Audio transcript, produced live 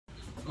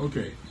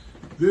Okay,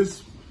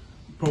 this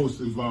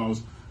post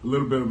involves a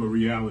little bit of a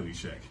reality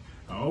check.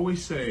 I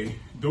always say,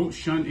 don't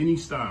shun any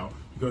style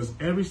because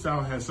every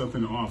style has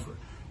something to offer.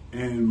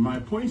 And my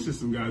point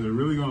system guys are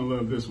really gonna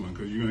love this one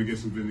because you're gonna get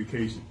some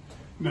vindication.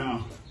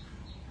 Now,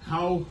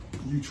 how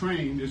you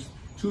train, there's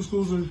two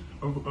schools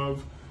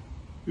of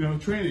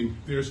training.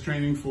 There's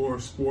training for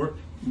sport,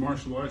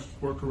 martial arts,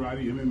 sport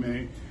karate,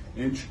 MMA,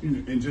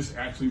 and just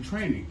actually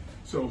training.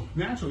 So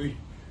naturally,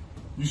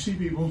 you see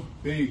people,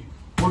 they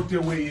work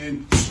their way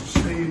in,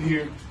 stay in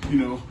here,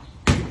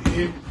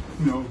 hit,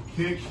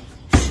 kick,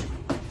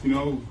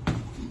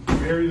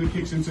 bury the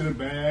kicks into the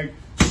bag,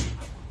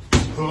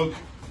 hook,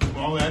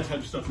 all that type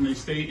of stuff, and they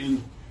stay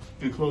in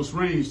close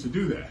range to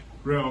do that.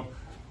 Well,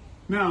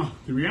 now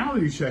the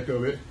reality check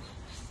of it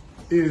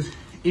is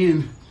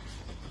in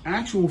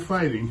actual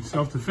fighting,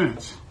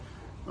 self-defense.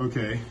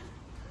 Okay,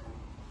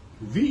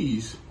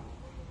 these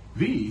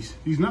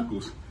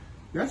knuckles,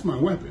 that's my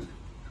weapon.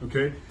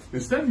 Okay,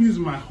 instead of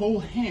using my whole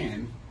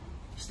hand,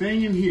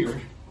 staying in here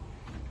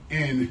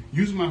and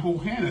using my whole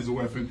hand as a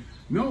weapon,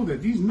 know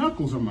that these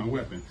knuckles are my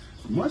weapon.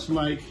 Much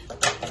like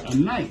a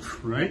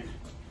knife, right?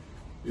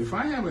 If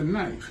I have a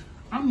knife,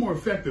 I'm more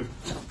effective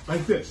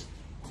like this.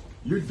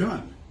 You're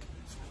done.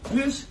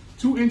 This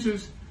 2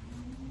 inches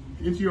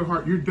into your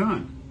heart, you're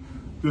done.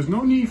 There's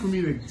no need for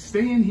me to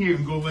stay in here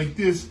and go like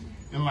this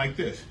and like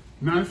this.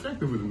 Not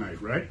effective with a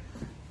knife, right?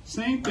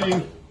 Same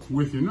thing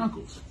with your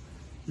knuckles.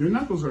 Your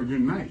knuckles are your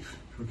knife,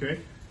 okay?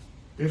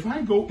 If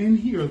I go in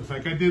here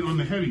like I did on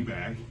the heavy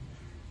bag,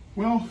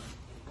 well,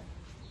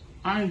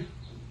 I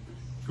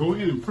go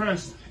in and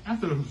press.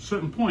 After a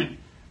certain point,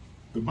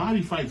 the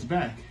body fights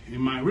back and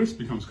my wrist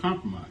becomes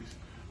compromised.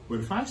 But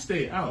if I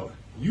stay out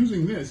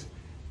using this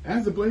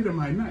as the blade of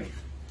my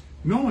knife,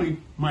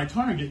 knowing my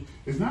target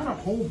is not a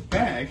whole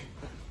bag,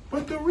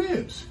 but the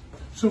ribs.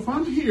 So if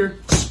I'm here,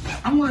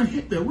 I want to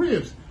hit the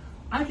ribs.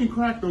 I can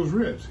crack those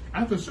ribs.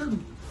 After a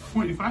certain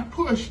point, if I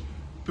push,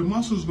 the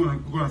muscle's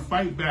going to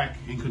fight back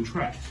and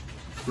contract,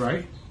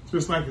 right?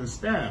 Just like a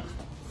stab.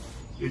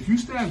 If you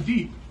stab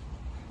deep,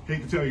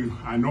 hate to tell you,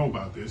 I know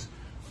about this.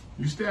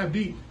 You stab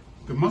deep,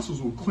 the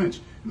muscles will clench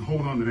and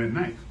hold on to that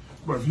knife.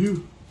 But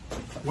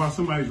while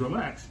somebody's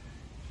relaxed,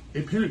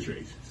 it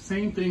penetrates.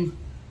 Same thing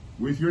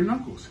with your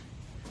knuckles.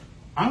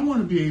 I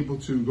want to be able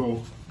to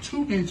go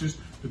 2 inches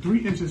to 3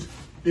 inches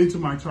into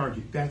my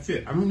target. That's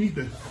it. I don't need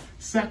to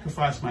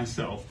sacrifice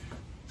myself,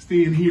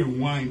 stay in here and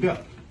wind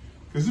up,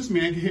 because this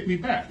man can hit me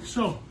back.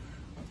 So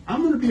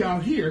I'm going to be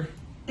out here,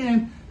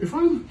 and if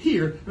I'm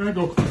here and I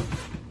go,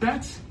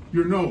 that's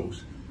your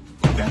nose.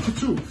 That's a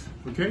tooth,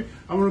 okay?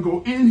 I'm going to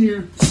go in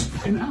here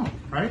and out,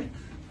 right?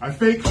 I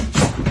fake,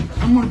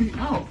 I'm going to be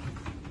out.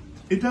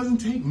 It doesn't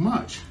take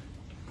much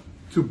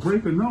to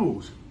break a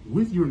nose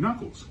with your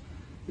knuckles.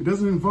 It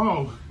doesn't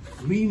involve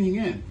leaning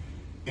in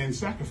and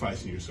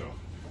sacrificing yourself.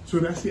 So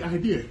that's the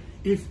idea.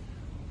 If,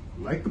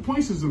 like the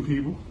point system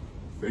people,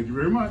 thank you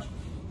very much,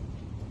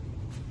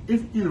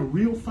 if in a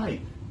real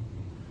fight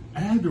I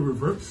had to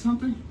revert to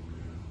something,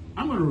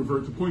 I'm going to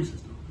revert to point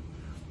system.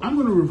 I'm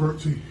going to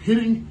revert to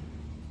hitting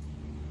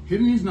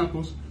these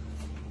knuckles,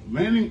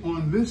 landing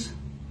on this,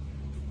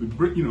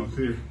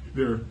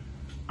 their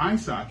eye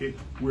socket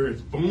where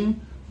it's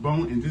bone,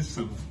 and just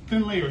some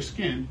thin layer of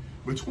skin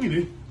between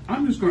it.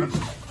 I'm going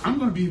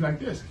to be like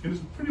this, and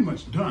it's pretty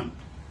much done.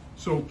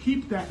 So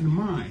keep that in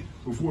mind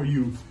before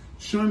you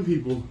shun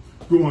people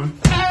going,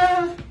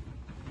 ah!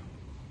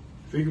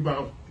 Think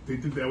about if they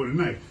did that with a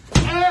knife.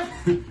 Ah!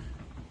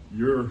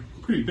 You're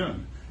pretty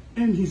done.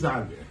 And he's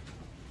out of there.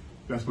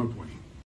 That's my point.